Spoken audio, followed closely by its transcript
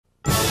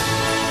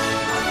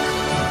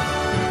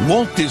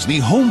Walt Disney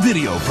Home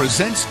Video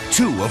presents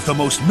two of the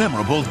most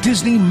memorable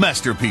Disney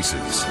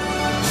masterpieces,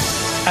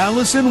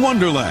 Alice in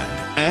Wonderland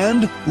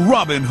and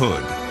Robin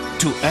Hood,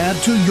 to add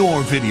to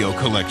your video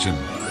collection.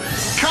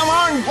 Come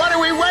on, what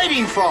are we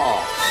waiting for?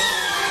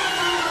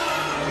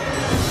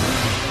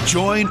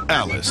 Join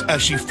Alice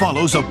as she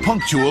follows a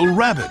punctual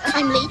rabbit.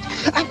 I'm late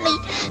for a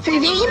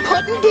very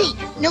important date.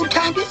 No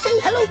time to say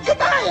hello,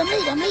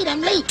 goodbye.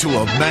 I'm late. To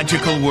a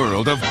magical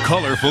world of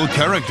colorful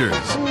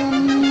characters.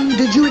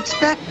 Did you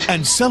expect?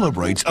 And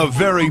celebrates a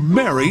very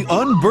merry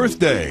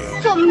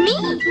unbirthday. For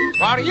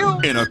me? Are you?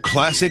 In a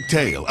classic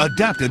tale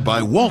adapted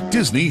by Walt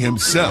Disney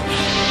himself.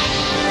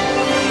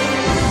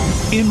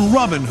 In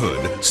Robin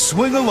Hood,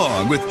 swing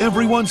along with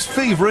everyone's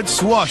favorite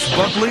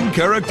swashbuckling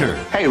character.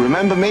 Hey,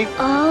 remember me?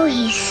 Oh,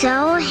 he's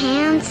so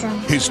handsome.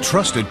 His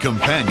trusted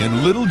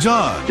companion, Little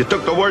John. You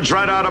took the words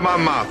right out of my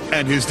mouth.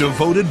 And his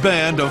devoted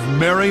band of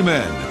merry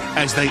men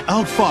as they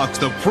outfox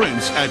the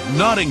prince at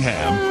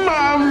Nottingham.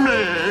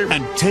 Mommy!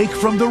 And take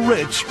from the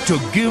rich to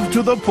give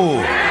to the poor.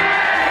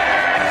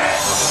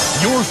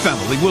 Your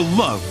family will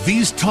love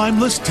these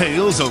timeless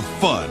tales of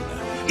fun,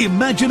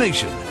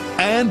 imagination,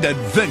 and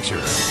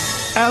adventure.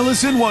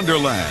 Alice in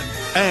Wonderland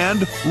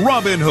and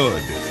Robin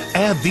Hood.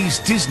 Add these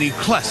Disney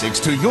classics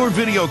to your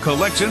video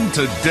collection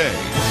today.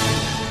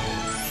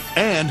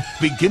 And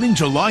beginning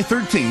July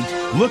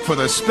 13th, look for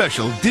the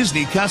special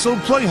Disney Castle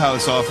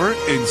Playhouse offer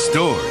in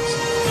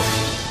stores.